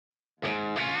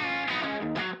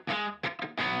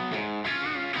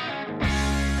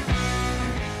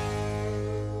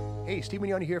Hey, Steve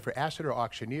Mignoni here for Asseter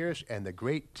Auctioneers and the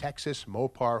Great Texas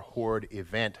Mopar Horde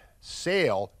Event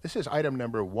Sale. This is item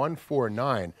number 149,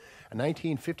 a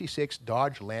 1956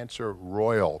 Dodge Lancer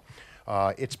Royal.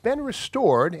 It's been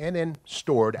restored and then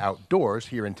stored outdoors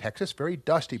here in Texas. Very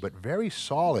dusty, but very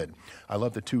solid. I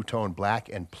love the two-tone black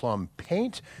and plum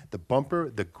paint. The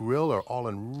bumper, the grille are all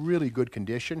in really good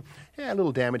condition. Yeah, a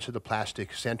little damage to the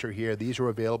plastic center here. These are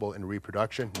available in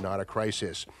reproduction, not a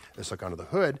crisis. Let's look under the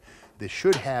hood. This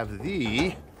should have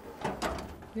the,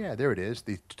 yeah, there it is,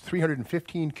 the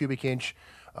 315 cubic inch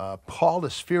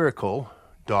polyspherical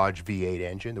Dodge V8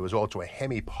 engine. There was also a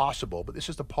Hemi Possible, but this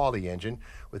is the Poly engine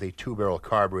with a 2-barrel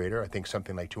carburetor. I think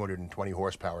something like 220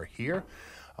 horsepower here.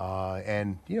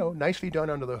 And, you know, nicely done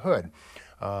under the hood.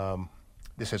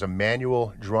 This has a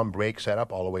manual drum brake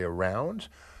setup all the way around.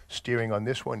 Steering on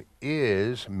this one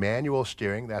is manual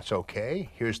steering. That's okay.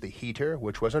 Here's the heater,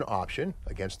 which was an option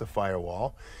against the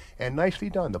firewall. And nicely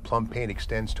done. The plum paint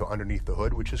extends to underneath the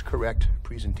hood, which is correct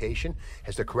presentation.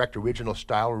 Has the correct original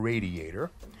style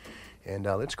radiator. And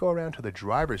let's go around to the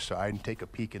driver's side and take a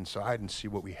peek inside and see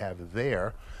what we have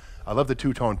there. I love the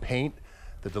two-tone paint.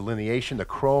 The delineation, the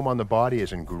chrome on the body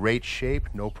is in great shape.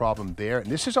 No problem there.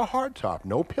 And this is a hardtop,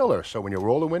 no pillar. So when you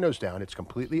roll the windows down, it's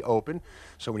completely open.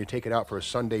 So when you take it out for a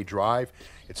Sunday drive,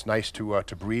 it's nice to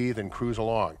breathe and cruise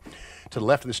along. To the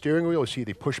left of the steering wheel, you see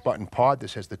the push-button pod.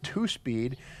 This has the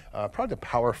 2-speed, probably the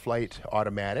PowerFlight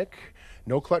automatic.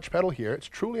 No clutch pedal here. It's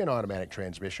truly an automatic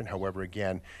transmission. However,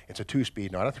 again, it's a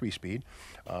 2-speed, not a 3-speed.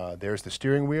 There's the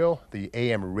steering wheel, the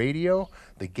AM radio.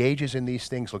 The gauges in these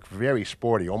things look very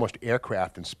sporty, almost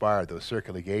aircraft inspired, those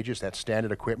circular gauges. That's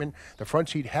standard equipment. The front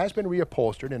seat has been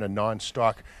reupholstered in a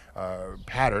non-stock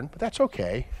pattern, but that's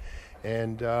okay.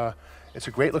 And it's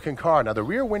a great looking car. Now the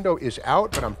rear window is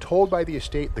out, but I'm told by the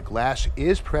estate the glass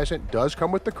is present, does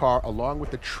come with the car along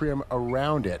with the trim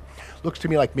around it. Looks to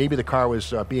me like maybe the car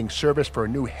was being serviced for a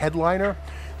new headliner.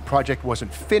 The project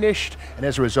wasn't finished, and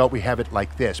as a result we have it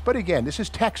like this. But again, this is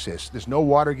Texas. There's no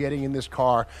water getting in this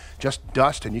car, just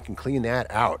dust, and you can clean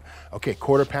that out. Okay,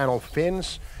 quarter panel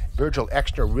fins. Virgil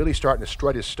Exner really starting to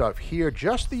strut his stuff here.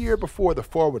 Just the year before the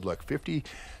forward look,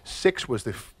 56 was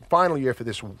the final year for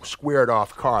this squared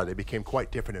off car. They became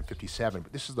quite different in 57,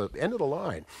 but this is the end of the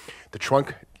line. The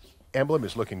trunk emblem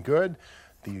is looking good.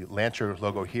 The Lancer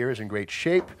logo here is in great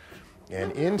shape.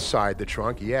 And inside the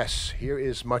trunk, yes, here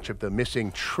is much of the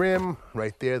missing trim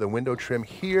right there, the window trim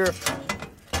here.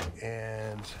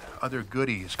 And other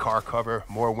goodies, car cover,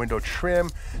 more window trim,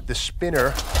 the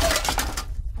spinner,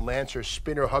 Lancer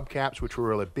spinner hubcaps, which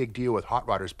were a big deal with hot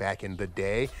rodders back in the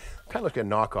day. Kind of like a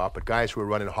knockoff, but guys who were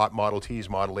running hot Model Ts,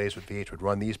 Model As with V8s would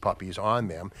run these puppies on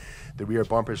them. The rear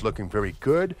bumper is looking very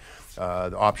good.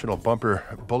 The optional bumper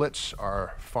bullets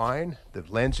are fine. The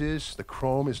lenses, the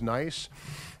chrome is nice.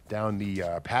 Down the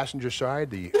passenger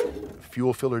side, the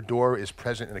fuel filler door is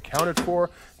present and accounted for.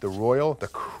 The Royal, the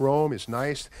chrome is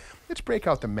nice. Let's break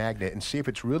out the magnet and see if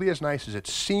it's really as nice as it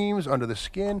seems under the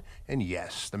skin. And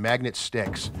yes, the magnet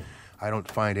sticks. I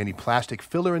don't find any plastic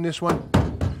filler in this one.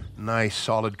 Nice,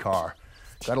 solid car.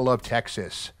 Gotta love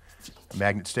Texas. The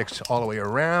magnet sticks all the way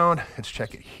around. Let's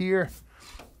check it here.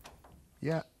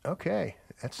 Yeah, okay.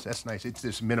 That's nice. It's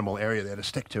this minimal area there to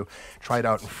stick to. Try it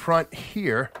out in front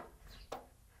here.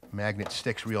 Magnet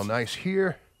sticks real nice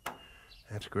here.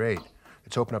 That's great.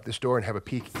 Let's open up this door and have a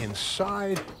peek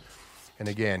inside. And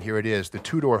again, here it is, the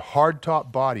 2-door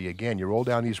hardtop body. Again, you roll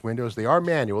down these windows. They are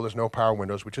manual. There's no power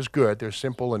windows, which is good. They're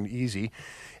simple and easy.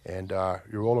 And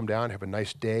you roll them down, have a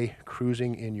nice day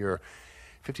cruising in your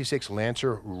 56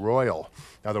 Lancer Royal.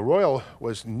 Now, the Royal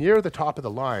was near the top of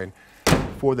the line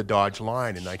for the Dodge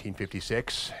line in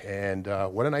 1956. And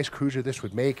what a nice cruiser this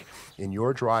would make in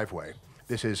your driveway.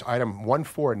 This is item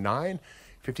 149,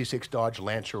 56 Dodge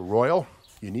Lancer Royal.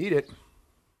 You need it.